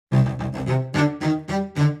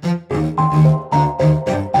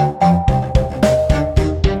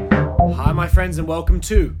friends, and welcome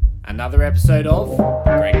to another episode of The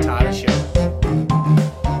Greg Tyler Show.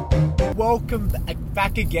 Welcome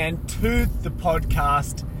back again to the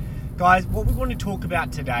podcast. Guys, what we want to talk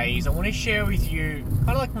about today is I want to share with you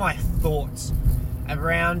kind of like my thoughts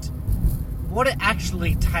around what it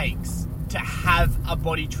actually takes to have a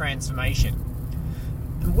body transformation.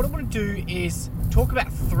 And what I want to do is talk about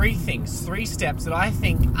three steps that I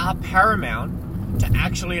think are paramount to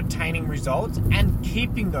actually obtaining results and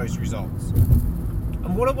keeping those results.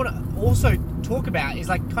 And what I want to also talk about is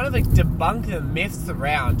kind of debunk the myths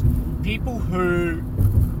around people who,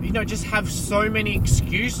 just have so many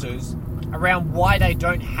excuses around why they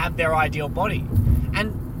don't have their ideal body.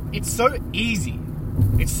 And it's so easy.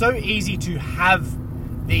 It's so easy to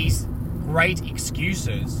have these great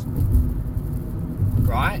excuses,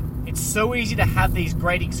 right? It's so easy to have these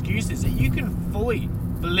great excuses that you can fully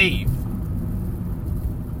believe.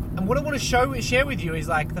 And what I want to share with you is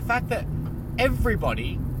the fact that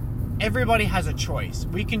everybody has a choice.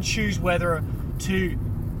 We can choose whether to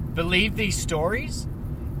believe these stories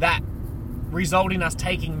that result in us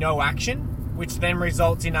taking no action, which then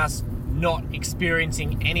results in us not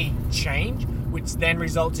experiencing any change, which then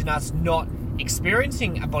results in us not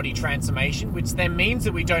experiencing a body transformation, which then means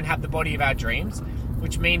that we don't have the body of our dreams,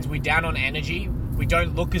 which means we're down on energy, we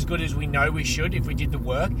don't look as good as we know we should if we did the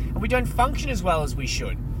work, and we don't function as well as we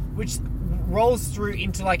should, which rolls through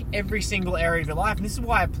into every single area of your life. And this is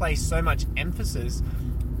why I place so much emphasis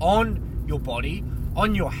on your body,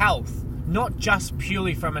 on your health, not just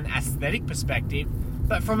purely from an aesthetic perspective,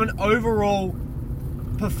 but from an overall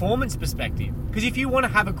performance perspective. Because if you want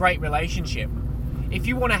to have a great relationship, if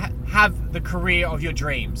you want to have the career of your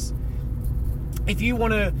dreams, if you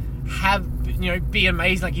want to be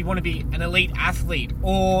amazing, you want to be an elite athlete,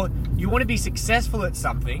 or you want to be successful at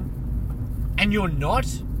something, and you're not,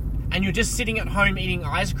 and you're just sitting at home eating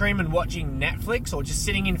ice cream and watching Netflix, or just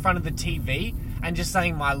sitting in front of the TV and just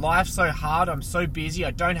saying, my life's so hard, I'm so busy,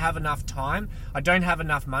 I don't have enough time, I don't have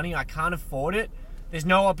enough money, I can't afford it, there's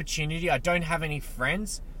no opportunity, I don't have any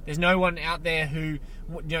friends, there's no one out there who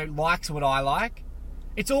likes what I like.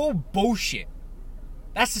 It's all bullshit.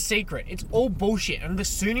 That's the secret. It's all bullshit. And the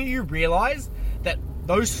sooner you realize that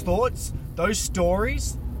those thoughts, those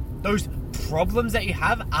stories, those problems that you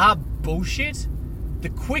have are bullshit, the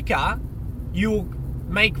quicker you'll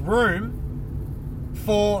make room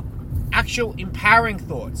for actual empowering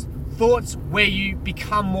thoughts. Thoughts where you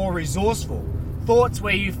become more resourceful. Thoughts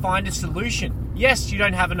where you find a solution. Yes, you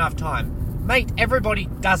don't have enough time. Mate, everybody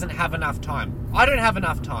doesn't have enough time. I don't have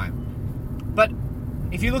enough time. But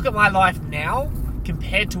if you look at my life now,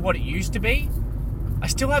 compared to what it used to be, I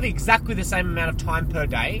still have exactly the same amount of time per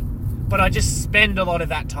day, but I just spend a lot of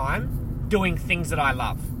that time doing things that I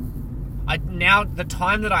love. Now, the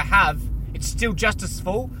time that I have, it's still just as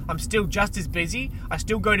full. I'm still just as busy. I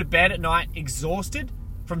still go to bed at night exhausted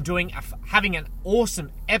from having an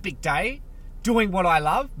awesome, epic day, doing what I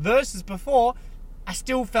love, versus before, I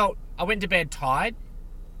went to bed tired,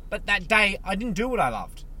 but that day, I didn't do what I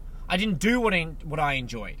loved. I didn't do what I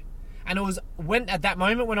enjoyed. And it was at that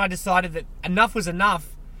moment when I decided that enough was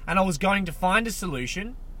enough and I was going to find a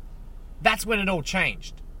solution, that's when it all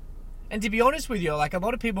changed. And to be honest with you, a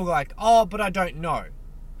lot of people are oh, but I don't know.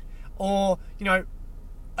 Or,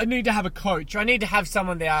 I need to have a coach. Or I need to have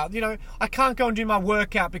someone there. I can't go and do my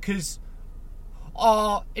workout because,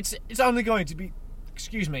 it's only going to be,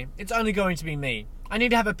 it's only going to be me. I need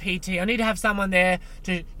to have a PT. I need to have someone there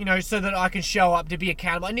to, so that I can show up to be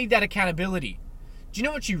accountable. I need that accountability. Do you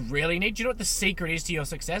know what you really need? Do you know what the secret is to your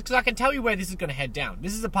success? Because I can tell you where this is going to head down.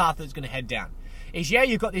 This is the path that's going to head down.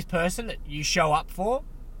 You've got this person that you show up for,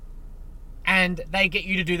 and they get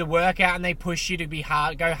you to do the workout, and they push you to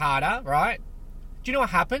go harder, right? Do you know what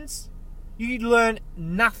happens? You learn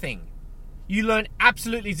nothing. You learn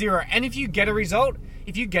absolutely zero. And if you get a result,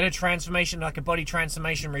 if you get a transformation, like a body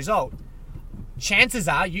transformation result, chances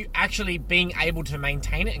are you actually being able to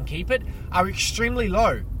maintain it and keep it are extremely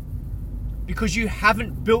low. Because you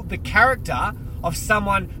haven't built the character of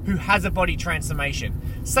someone who has a body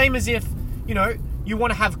transformation. Same as if, you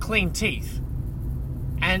want to have clean teeth.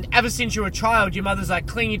 And ever since you were a child, your mother's like,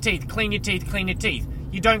 clean your teeth, clean your teeth, clean your teeth.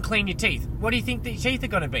 You don't clean your teeth. What do you think the teeth are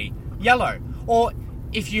going to be? Yellow. Or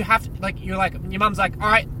if you have to, your mum's like, all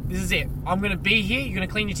right, this is it. I'm going to be here. You're going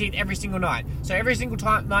to clean your teeth every single night. So every single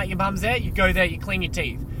night your mum's there, you go there, you clean your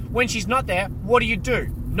teeth. When she's not there, what do?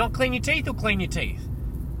 Not clean your teeth or clean your teeth?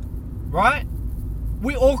 Right?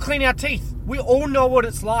 We all clean our teeth. We all know what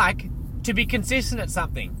it's like to be consistent at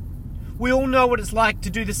something. We all know what it's like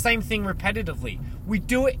to do the same thing repetitively. We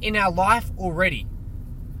do it in our life already.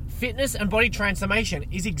 Fitness and body transformation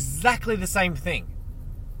is exactly the same thing.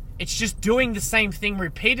 It's just doing the same thing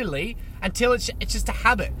repeatedly until it's just a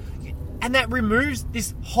habit. And that removes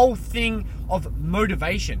this whole thing of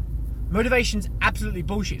motivation. Motivation's absolutely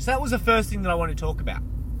bullshit. So that was the first thing that I want to talk about.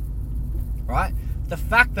 Right? The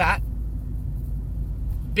fact that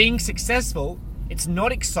being successful, it's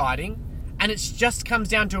not exciting, and it just comes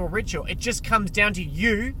down to a ritual. It just comes down to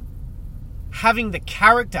you having the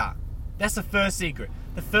character. That's the first secret.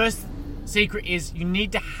 The first secret is you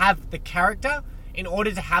need to have the character in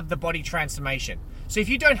order to have the body transformation. So if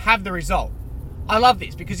you don't have the result, I love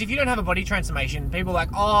this, because if you don't have a body transformation, people are like,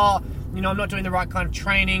 oh, I'm not doing the right kind of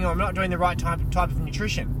training, or I'm not doing the right type of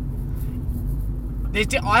nutrition.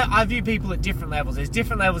 I view people at different levels. There's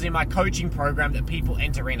different levels in my coaching program that people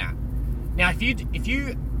enter in at. Now, if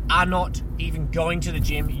you are not even going to the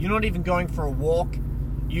gym, you're not even going for a walk,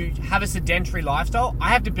 you have a sedentary lifestyle, I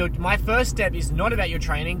have to build. My first step is not about your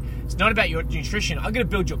training. It's not about your nutrition. I'm going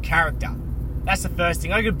to build your character. That's the first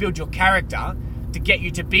thing. I'm going to build your character to get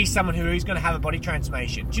you to be someone who is going to have a body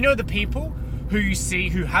transformation. Do you know the people who you see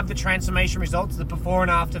who have the transformation results, the before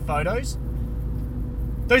and after photos?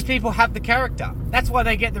 Those people have the character. That's why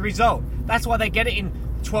they get the result. That's why they get it in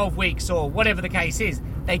 12 weeks or whatever the case is.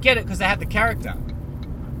 They get it because they have the character.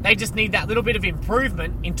 They just need that little bit of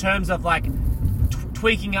improvement in terms of like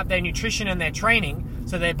tweaking up their nutrition and their training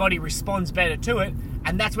so their body responds better to it.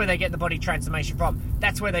 And that's where they get the body transformation from.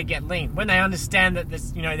 That's where they get lean. When they understand that this,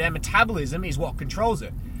 their metabolism is what controls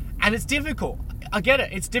it. And it's difficult. I get it.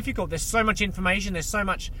 It's difficult. There's so much information. There's so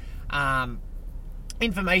much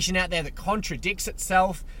information out there that contradicts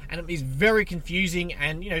itself. And it is very confusing.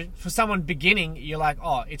 And, for someone beginning, you're like,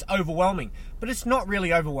 oh, it's overwhelming. But it's not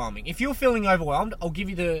really overwhelming. If you're feeling overwhelmed, I'll give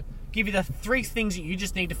you the 3 things that you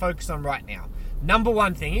just need to focus on right now. Number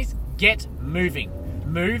 1 thing is get moving.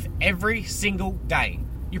 Move every single day.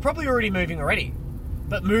 You're probably already moving already,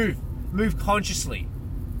 but move consciously,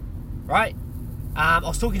 right? I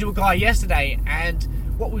was talking to a guy yesterday, and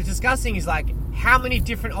what we were discussing is like how many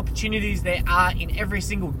different opportunities there are in every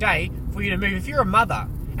single day for you to move. If you're a mother,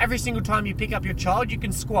 every single time you pick up your child, you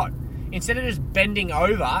can squat. Instead of just bending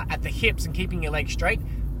over at the hips and keeping your legs straight,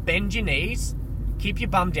 bend your knees, keep your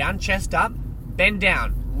bum down, chest up, bend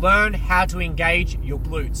down. Learn how to engage your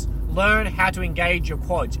glutes. Learn how to engage your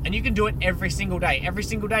quads. And you can do it every single day. Every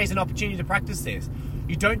single day is an opportunity to practice this.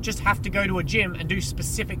 You don't just have to go to a gym and do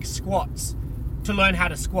specific squats to learn how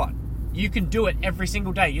to squat. You can do it every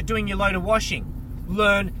single day. You're doing your load of washing.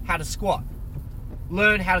 Learn how to squat.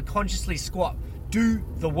 Learn how to consciously squat. Do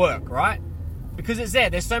the work, right? Because it's there.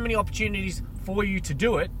 There's so many opportunities for you to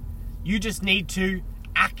do it. You just need to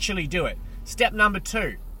actually do it. Step number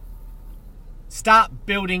 2. Start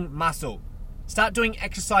building muscle. Start doing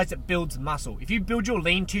exercise that builds muscle. If you build your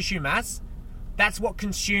lean tissue mass, that's what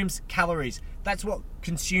consumes calories. That's what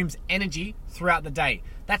consumes energy throughout the day.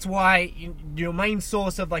 That's why your main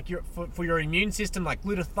source of for your immune system, like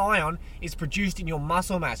glutathione, is produced in your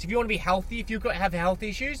muscle mass. If you want to be healthy, if you have health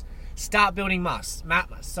issues, start building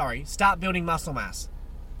Start building muscle mass.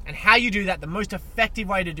 And how you do that, the most effective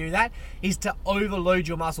way to do that is to overload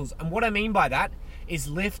your muscles. And what I mean by that is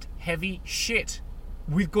lift heavy shit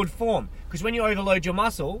with good form. Because when you overload your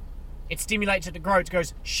muscle, it stimulates it to grow. It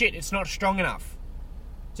goes, shit, it's not strong enough.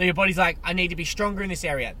 So your body's like, I need to be stronger in this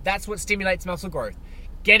area. That's what stimulates muscle growth.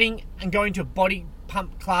 Getting and going to body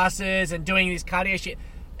pump classes and doing this cardio shit,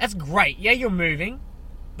 that's great. Yeah, you're moving,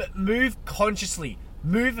 but move consciously.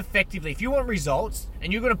 Move effectively. If you want results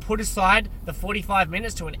and you're going to put aside the 45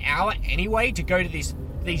 minutes to an hour anyway to go to these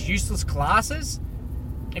useless classes,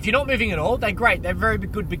 if you're not moving at all, they're great. They're a very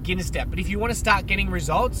good beginner step. But if you want to start getting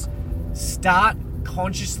results, start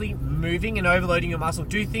consciously moving and overloading your muscle.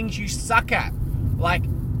 Do things you suck at, like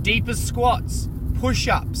deeper squats,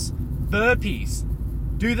 push-ups, burpees.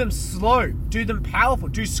 Do them slow. Do them powerful.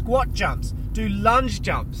 Do squat jumps. Do lunge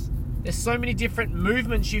jumps. There's so many different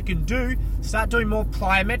movements you can do. Start doing more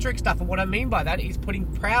plyometric stuff. And what I mean by that is putting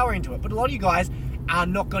power into it. But a lot of you guys are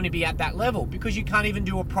not going to be at that level because you can't even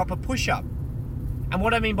do a proper push-up. And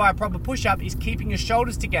what I mean by a proper push-up is keeping your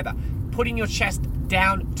shoulders together, putting your chest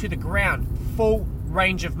down to the ground, full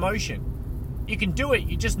range of motion. You can do it,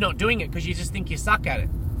 you're just not doing it because you just think you suck at it.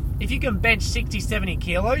 If you can bench 60, 70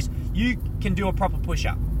 kilos, you can do a proper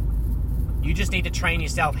push-up. You just need to train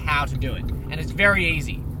yourself how to do it. And it's very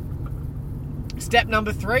easy. Step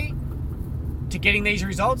number 3 to getting these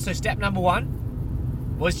results. So step number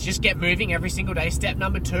 1 was just get moving every single day. Step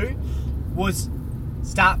number 2 was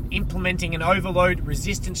start implementing an overload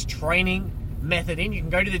resistance training method in. You can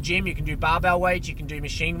go to the gym, you can do barbell weights, you can do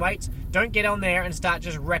machine weights. Don't get on there and start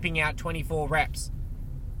just repping out 24 reps.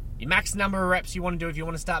 Your max number of reps you want to do if you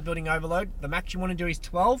want to start building overload, the max you want to do is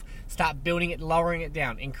 12. Start building it, lowering it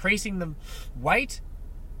down, increasing the weight,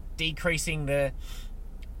 decreasing the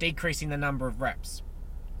number of reps.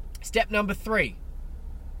 Step number 3,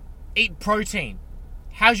 eat protein.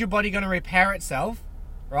 How's your body going to repair itself,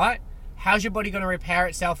 right? How's your body going to repair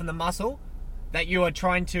itself in the muscle that you are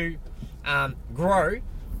trying to grow?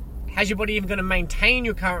 How's your body even going to maintain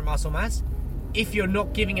your current muscle mass if you're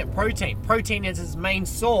not giving it protein? Protein is its main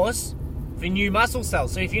source for new muscle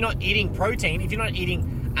cells. So if you're not eating protein, if you're not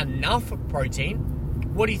eating enough protein,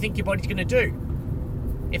 what do you think your body's going to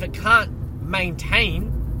do? If it can't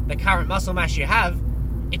maintain the current muscle mass you have,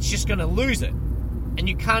 it's just going to lose it. And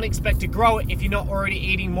you can't expect to grow it if you're not already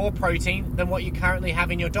eating more protein than what you currently have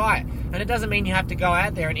in your diet. And it doesn't mean you have to go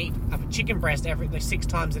out there and eat a chicken breast every 6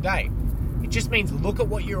 times a day. It just means look at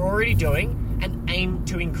what you're already doing and aim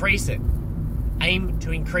to increase it. Aim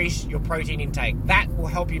to increase your protein intake. That will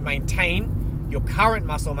help you maintain your current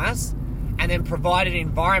muscle mass and then provide an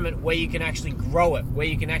environment where you can actually grow it, where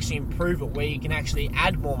you can actually improve it, where you can actually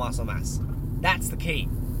add more muscle mass. That's the key.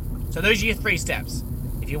 So those are your 3 steps,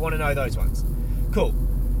 if you want to know those ones. Cool.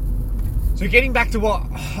 So getting back to what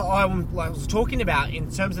I was talking about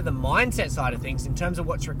in terms of the mindset side of things, in terms of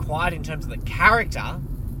what's required, in terms of the character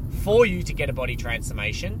for you to get a body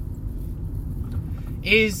transformation,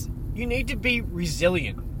 is you need to be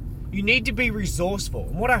resilient. You need to be resourceful.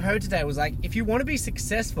 And what I heard today was like, if you want to be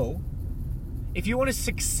successful, if you want to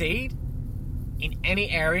succeed in any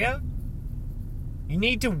area, you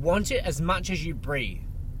need to want it as much as you breathe.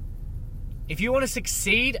 If you want to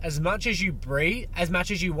succeed as much as you breathe, as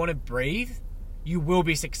much as you want to breathe, you will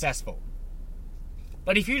be successful.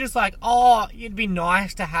 But if you're just like, oh, it'd be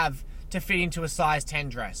nice to fit into a size 10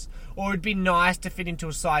 dress, or it'd be nice to fit into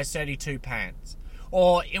a size 32 pants,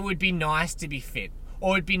 or it would be nice to be fit,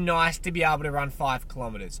 or it'd be nice to be able to run 5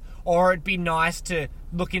 kilometers, or it'd be nice to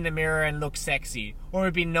look in the mirror and look sexy, or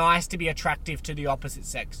it'd be nice to be attractive to the opposite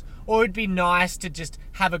sex, or it'd be nice to just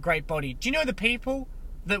have a great body. Do you know the people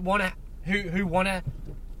that want to who want to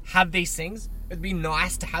have these things? It'd be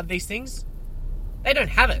nice to have these things. They don't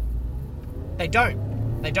have it. They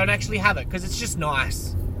don't actually have it because it's just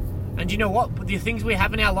nice. And you know what? The things we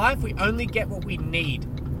have in our life, we only get what we need,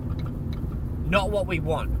 not what we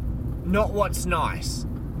want, not what's nice.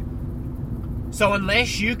 So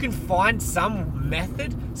unless you can find some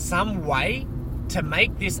method, some way to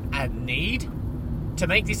make this a need, to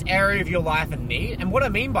make this area of your life a need, and what I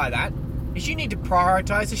mean by that is you need to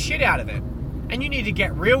prioritize the shit out of it. And you need to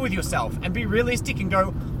get real with yourself and be realistic and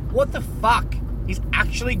go, what the fuck is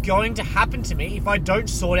actually going to happen to me if I don't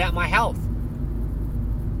sort out my health?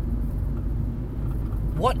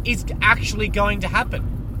 What is actually going to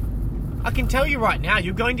happen? I can tell you right now,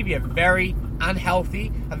 you're going to be a very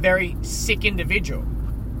unhealthy, a very sick individual.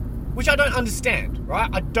 Which I don't understand, right?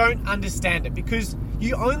 I don't understand it because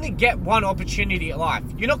you only get one opportunity at life.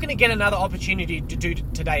 You're not going to get another opportunity to do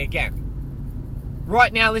today again.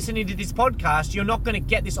 Right now, listening to this podcast, you're not going to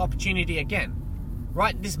get this opportunity again.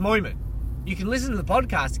 Right this moment. You can listen to the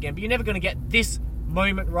podcast again, but you're never going to get this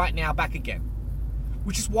moment right now back again.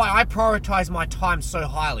 Which is why I prioritize my time so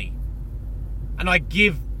highly. And I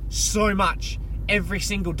give so much every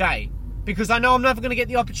single day. Because I know I'm never going to get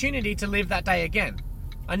the opportunity to live that day again.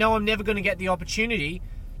 I know I'm never going to get the opportunity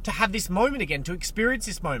to have this moment again, to experience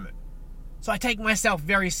this moment. So I take myself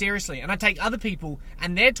very seriously, and I take other people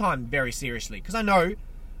and their time very seriously, because I know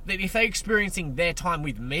that if they're experiencing their time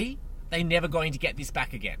with me, they're never going to get this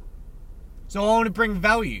back again. So I want to bring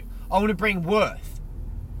value. I want to bring worth.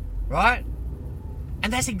 Right?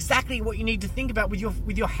 And that's exactly what you need to think about with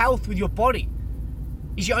your health, with your body.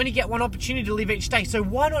 Is you only get one opportunity to live each day. So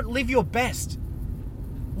why not live your best?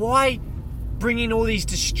 Why bring in all these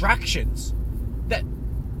distractions that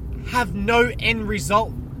have no end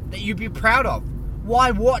result that you'd be proud of?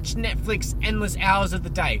 Why watch Netflix endless hours of the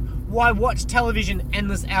day? Why watch television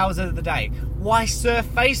endless hours of the day? Why surf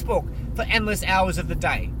Facebook for endless hours of the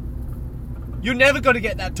day? You're never going to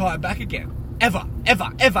get that time back again. Ever, ever,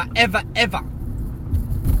 ever, ever, ever.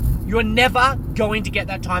 You're never going to get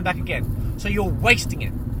that time back again. So you're wasting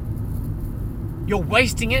it. You're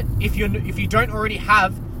wasting it if you don't already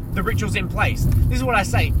have the rituals in place. This is what I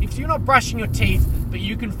say. If you're not brushing your teeth, but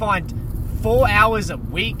you can find 4 hours a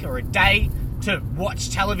week or a day to watch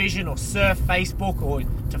television or surf Facebook or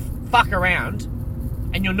to fuck around,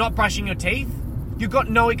 and you're not brushing your teeth, you've got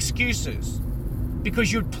no excuses.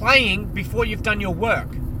 Because you're playing before you've done your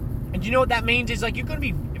work. And you know what that means is like you're going to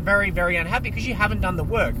be very, very unhappy because you haven't done the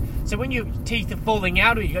work. So when your teeth are falling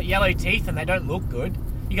out or you got yellow teeth and they don't look good,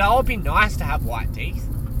 you go, oh, it'd be nice to have white teeth.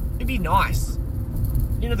 It'd be nice.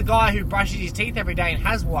 the guy who brushes his teeth every day and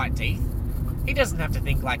has white teeth, he doesn't have to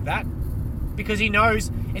think like that because he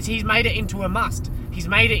knows he's made it into a must. He's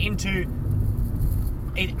made it into,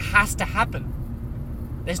 it has to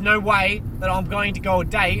happen. There's no way that I'm going to go a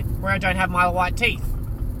day where I don't have my white teeth.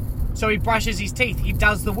 So he brushes his teeth. He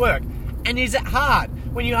does the work. And is it hard?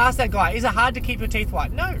 When you ask that guy, is it hard to keep your teeth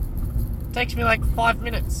white? No. It takes me like 5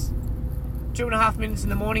 minutes. 2.5 minutes in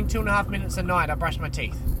the morning, 2.5 minutes at night, I brush my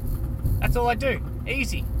teeth. That's all I do.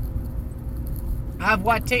 Easy. I have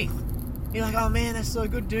white teeth. You're like, oh man, that's so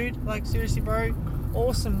good, dude. Like, seriously, bro.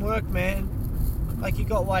 Awesome work, man. Like, you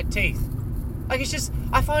got white teeth. Like, it's just,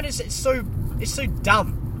 I find it's so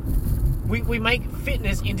dumb. We make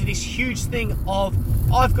fitness into this huge thing of,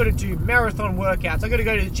 I've got to do marathon workouts. I've got to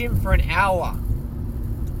go to the gym for an hour.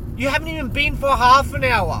 You haven't even been for half an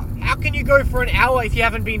hour. How can you go for an hour if you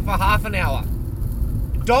haven't been for half an hour?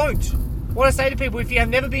 Don't. What I say to people, if you have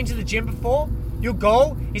never been to the gym before, your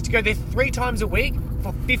goal is to go there 3 times a week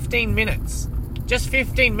for 15 minutes. Just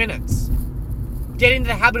 15 minutes. Get into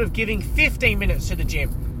the habit of giving 15 minutes to the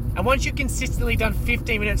gym. And once you've consistently done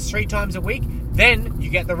 15 minutes 3 times a week, then you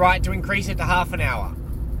get the right to increase it to half an hour.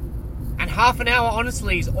 And half an hour,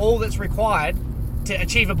 honestly, is all that's required to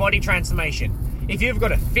achieve a body transformation. If you've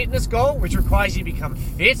got a fitness goal, which requires you to become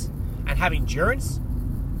fit and have endurance,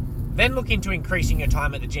 then look into increasing your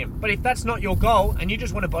time at the gym. But if that's not your goal and you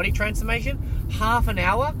just want a body transformation, half an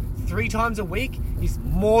hour, 3 times a week is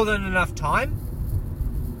more than enough time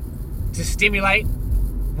to stimulate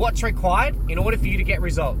what's required in order for you to get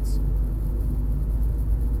results.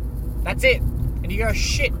 That's it. And you go,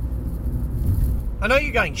 shit. I know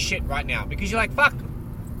you're going shit right now because you're like, fuck,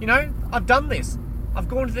 I've done this. I've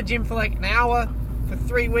gone to the gym for like an hour for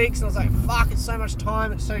 3 weeks and I was like, fuck, it's so much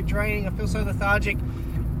time, it's so draining, I feel so lethargic.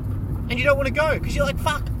 And you don't want to go because you're like,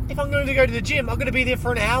 fuck, if I'm going to go to the gym, I'm going to be there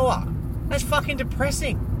for an hour. That's fucking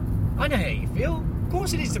depressing. I know how you feel. Of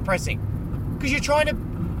course it is depressing. Because you're trying to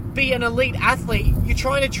be an elite athlete. You're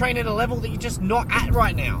trying to train at a level that you're just not at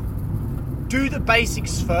right now. Do the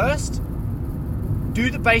basics first. Do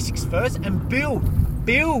the basics first and build.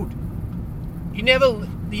 Build. You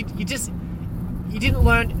didn't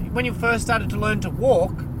learn, when you first started to learn to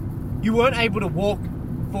walk, you weren't able to walk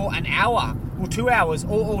for an hour or 2 hours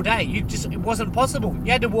or all day. It wasn't possible.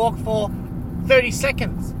 You had to walk for 30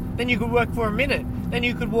 seconds. Then you could walk for a minute. Then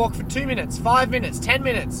you could walk for 2 minutes, 5 minutes, 10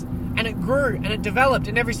 minutes. And it grew and it developed.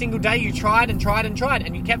 And every single day you tried and tried and tried.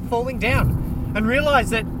 And you kept falling down. And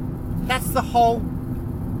realized that that's the whole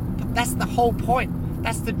point.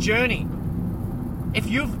 That's the journey. If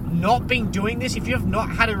you've not been doing this, if you've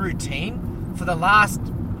not had a routine for the last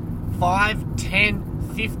 5,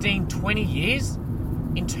 10, 15, 20 years,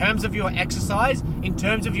 in terms of your exercise, in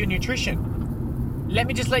terms of your nutrition, let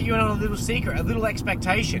me just let you in on a little secret, a little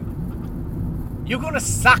expectation. You're going to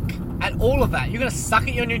suck at all of that. You're going to suck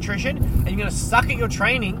at your nutrition and you're going to suck at your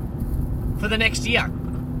training for the next year.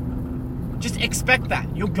 Just expect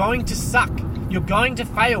that. You're going to suck. You're going to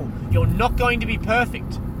fail. You're not going to be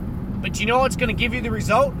perfect. But do you know what's going to give you the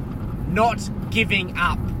result? Not giving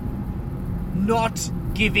up. Not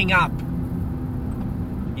giving up.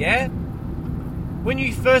 Yeah? When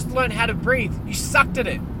you first learned how to breathe, you sucked at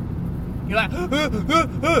it. You're like,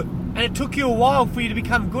 and it took you a while for you to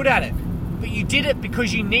become good at it. But you did it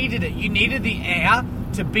because you needed it. You needed the air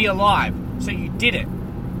to be alive. So you did it.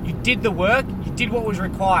 You did the work. You did what was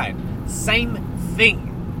required. Same thing.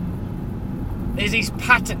 There's these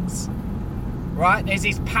patterns, right? There's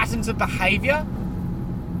these patterns of behavior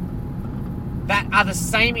that are the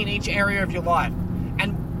same in each area of your life.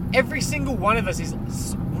 And every single one of us is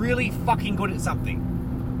really fucking good at something.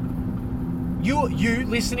 You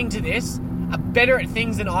listening to this are better at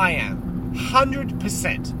things than I am.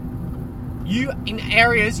 100%. You, in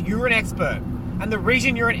areas, you're an expert. And the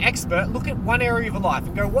reason you're an expert, look at one area of your life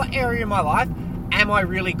and go, what area of my life am I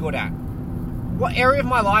really good at? What area of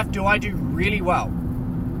my life do I do really well?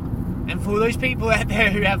 And for those people out there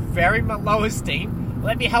who have very low esteem,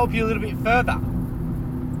 let me help you a little bit further.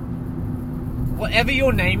 Whatever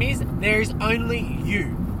your name is, there is only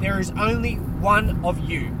you. There is only one of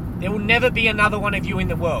you. There will never be another one of you in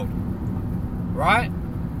the world. Right?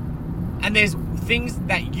 And there's things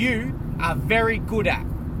that you are very good at.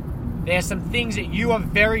 There are some things that you are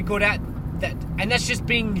very good at, and that's just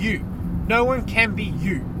being you. No one can be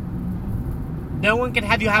you. No one can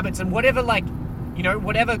have your habits, and whatever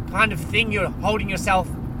whatever kind of thing you're holding yourself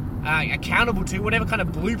accountable to, whatever kind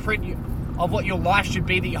of blueprint of what your life should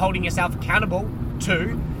be that you're holding yourself accountable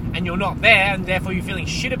to, and you're not there, and therefore you're feeling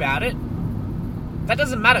shit about it, that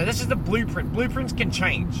doesn't matter. That's just a blueprint. Blueprints can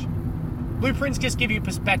change. Blueprints just give you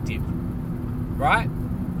perspective, right?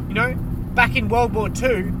 back in World War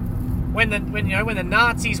II, when the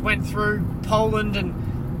Nazis went through Poland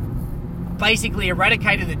and basically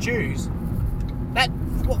eradicated the Jews,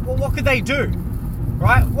 what could they do,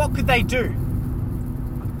 right? What could they do?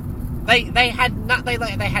 They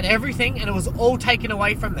had everything, and it was all taken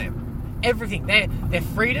away from them. Everything, their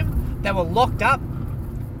freedom. They were locked up.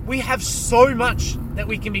 We have so much that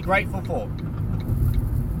we can be grateful for.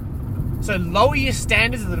 So lower your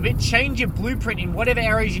standards a little bit, change your blueprint in whatever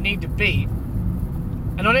areas you need to be.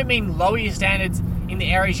 And I don't mean lower your standards in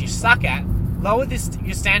the areas you suck at. Lower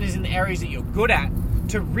your standards in the areas that you're good at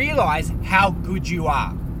to realize how good you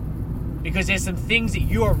are. Because there's some things that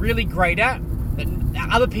you are really great at that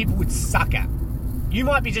other people would suck at. You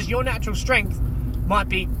might be just, your natural strength might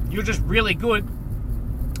be, you're just really good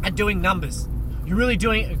at doing numbers. You're really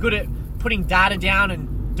good at putting data down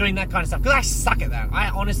and doing that kind of stuff. Because I suck at that.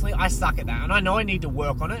 I suck at that. And I know I need to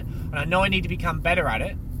work on it. And I know I need to become better at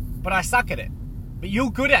it. But I suck at it. But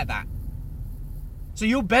you're good at that. So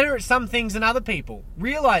you're better at some things than other people.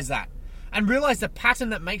 Realize that. And realize the pattern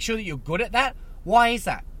that makes sure that you're good at that. Why is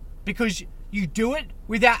that? Because you do it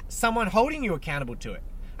without someone holding you accountable to it.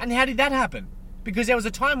 And how did that happen? Because there was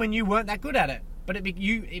a time when you weren't that good at it. But it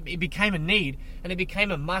became a need, and it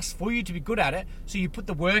became a must for you to be good at it, so you put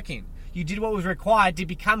the work in. You did what was required to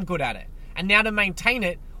become good at it. And now to maintain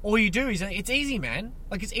it, all you do is, it's easy, man.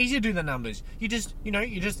 Like, it's easy to do the numbers. You just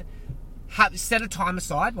set a time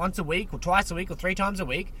aside once a week, or twice a week, or 3 times a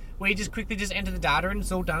week, where you just quickly just enter the data and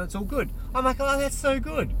it's all done, it's all good. I'm like, oh, that's so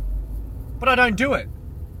good. But I don't do it.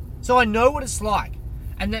 So I know what it's like.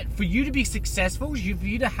 And that for you to be successful, for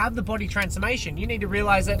you to have the body transformation, you need to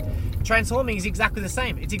realize that transforming is exactly the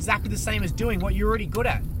same. It's exactly the same as doing what you're already good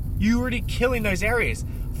at. You're already killing those areas.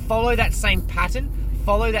 Follow that same pattern.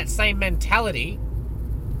 Follow that same mentality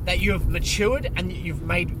that you have matured and you've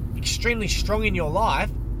made extremely strong in your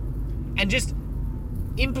life. And just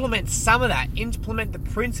implement some of that. Implement the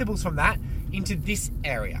principles from that into this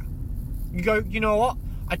area. You go, you know what?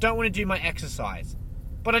 I don't want to do my exercise.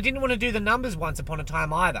 But I didn't want to do the numbers once upon a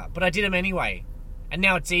time either. But I did them anyway. And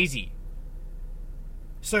now it's easy.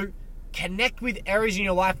 So connect with areas in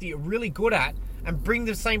your life that you're really good at and bring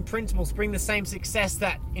the same principles, bring the same success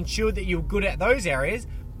that ensured that you're good at those areas,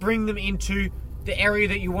 bring them into the area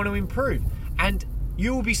that you want to improve. And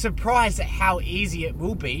you will be surprised at how easy it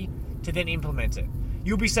will be to then implement it.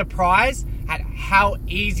 You'll be surprised at how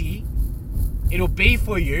easy it'll be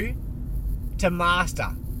for you to master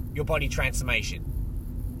your body transformation.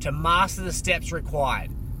 To master the steps required.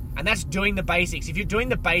 And that's doing the basics. If you're doing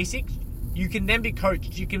the basics, you can then be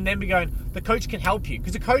coached. You can then be going, the coach can help you.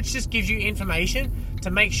 Because the coach just gives you information to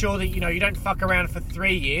make sure that, you don't fuck around for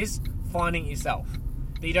 3 years finding it yourself.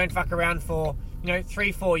 That you don't fuck around for,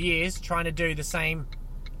 3-4 years trying to do the same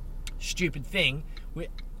stupid thing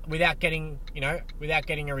without getting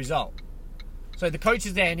a result. So the coach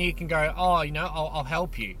is there and he can go, I'll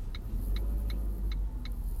help you.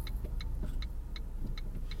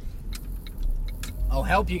 I'll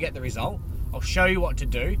help you get the result. I'll show you what to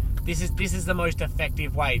do. This is the most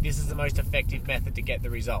effective way. This is the most effective method to get the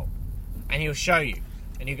result. And he'll show you.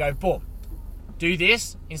 And you go, boom. Do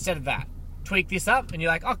this instead of that. Tweak this up. And you're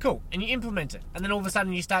like, oh, cool. And you implement it. And then all of a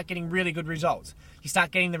sudden you start getting really good results. You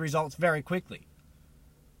start getting the results very quickly.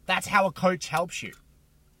 That's how a coach helps you.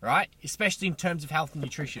 Right? Especially in terms of health and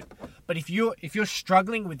nutrition. But if you're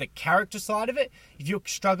struggling with the character side of it, if you're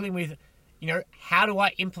struggling with how do I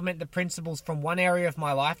implement the principles from one area of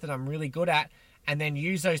my life that I'm really good at and then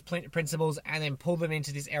use those principles and then pull them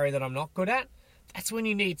into this area that I'm not good at? That's when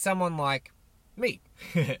you need someone like me.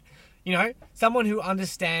 Someone who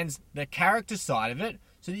understands the character side of it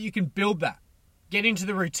so that you can build that. Get into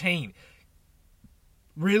the routine.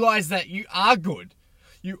 Realize that you are good.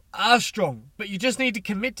 You are strong. But you just need to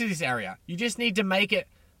commit to this area. You just need to make it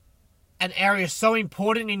an area so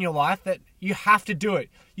important in your life that you have to do it.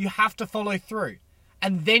 You have to follow through.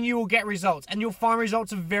 And then you will get results. And you'll find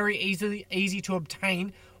results are very easy to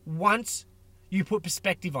obtain once you put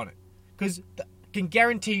perspective on it. Because I can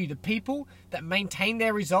guarantee you the people that maintain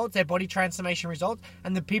their results, their body transformation results,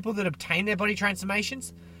 and the people that obtain their body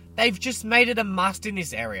transformations, they've just made it a must in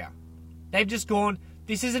this area. They've just gone,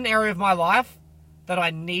 this is an area of my life that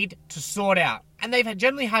I need to sort out. And they've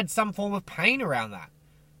generally had some form of pain around that.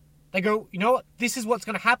 They go, you know what? This is what's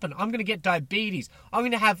going to happen. I'm going to get diabetes. I'm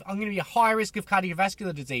going to be a high risk of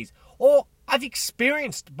cardiovascular disease. Or I've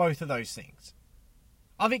experienced both of those things.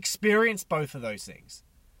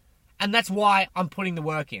 And that's why I'm putting the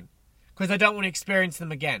work in. Because I don't want to experience them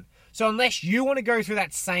again. So unless you want to go through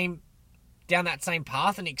down that same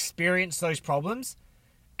path and experience those problems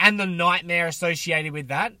and the nightmare associated with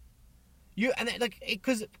that,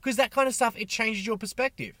 Because that kind of stuff, it changes your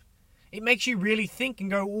perspective. It makes you really think and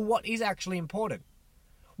go, well, what is actually important?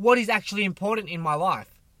 What is actually important in my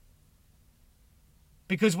life?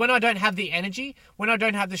 Because when I don't have the energy, when I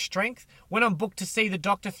don't have the strength, when I'm booked to see the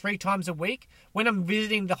doctor 3 times a week, when I'm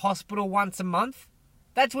visiting the hospital once a month,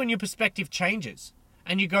 that's when your perspective changes.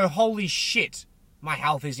 And you go, holy shit, my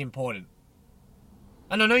health is important.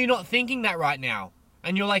 And I know you're not thinking that right now.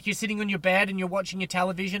 And you're sitting on your bed and you're watching your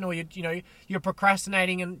television, or you're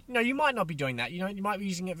procrastinating, and you might not be doing that. You might be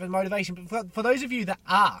using it for motivation. But for those of you that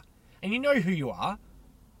are, and you know who you are,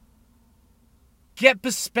 get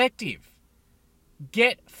perspective.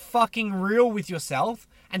 Get fucking real with yourself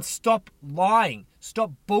and stop lying.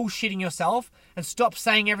 Stop bullshitting yourself and stop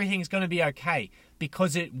saying everything's going to be okay,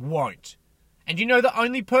 because it won't. And the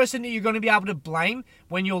only person that you're going to be able to blame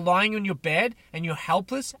when you're lying on your bed and you're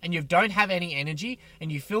helpless and you don't have any energy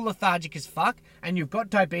and you feel lethargic as fuck and you've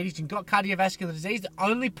got diabetes and got cardiovascular disease, the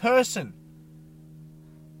only person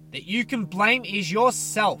that you can blame is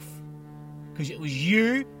yourself, because it was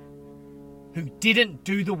you who didn't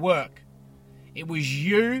do the work. It was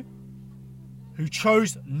you who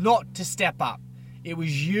chose not to step up. It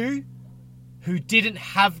was you who didn't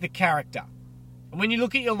have the character. And when you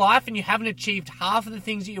look at your life and you haven't achieved half of the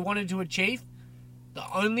things that you wanted to achieve, the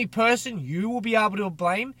only person you will be able to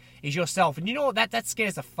blame is yourself. And you know what? That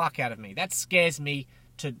scares the fuck out of me. That scares me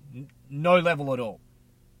to no level at all.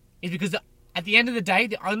 It's because at the end of the day,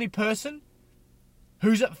 the only person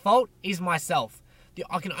who's at fault is myself.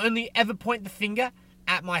 I can only ever point the finger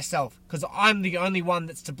at myself, because I'm the only one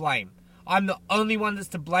that's to blame. I'm the only one that's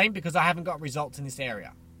to blame because I haven't got results in this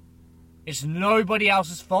area. It's nobody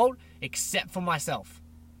else's fault except for myself.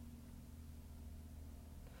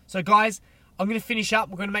 So guys, I'm going to finish up.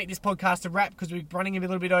 We're going to make this podcast a wrap because we're running a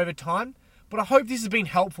little bit over time. But I hope this has been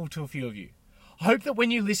helpful to a few of you. I hope that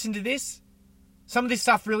when you listen to this, some of this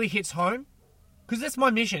stuff really hits home. Because that's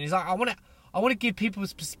my mission. Is I want to give people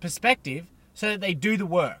perspective so that they do the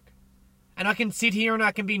work. And I can sit here and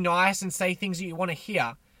I can be nice and say things that you want to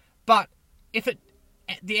hear. But if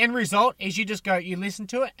the end result is you just go, you listen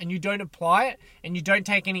to it and you don't apply it and you don't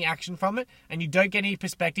take any action from it and you don't get any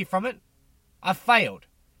perspective from it, I've failed.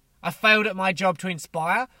 I failed at my job to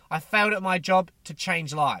inspire. I failed at my job to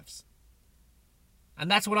change lives. And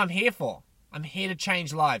that's what I'm here for. I'm here to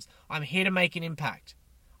change lives. I'm here to make an impact.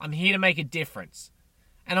 I'm here to make a difference.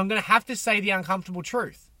 And I'm going to have to say the uncomfortable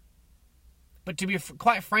truth. But to be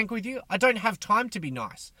quite frank with you, I don't have time to be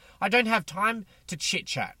nice. I don't have time to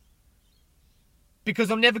chit-chat.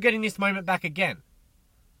 Because I'm never getting this moment back again.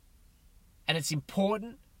 And it's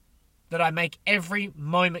important that I make every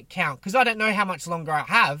moment count. Because I don't know how much longer I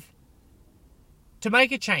have to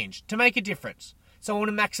make a change, to make a difference. So I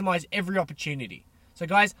want to maximize every opportunity. So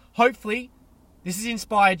guys, hopefully this has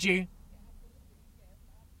inspired you.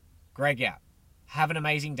 Greg out. Have an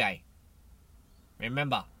amazing day.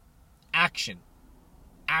 Remember, action.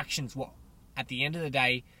 Action's what, at the end of the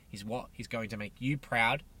day, is what is going to make you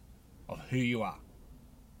proud of who you are.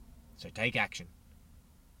 So take action.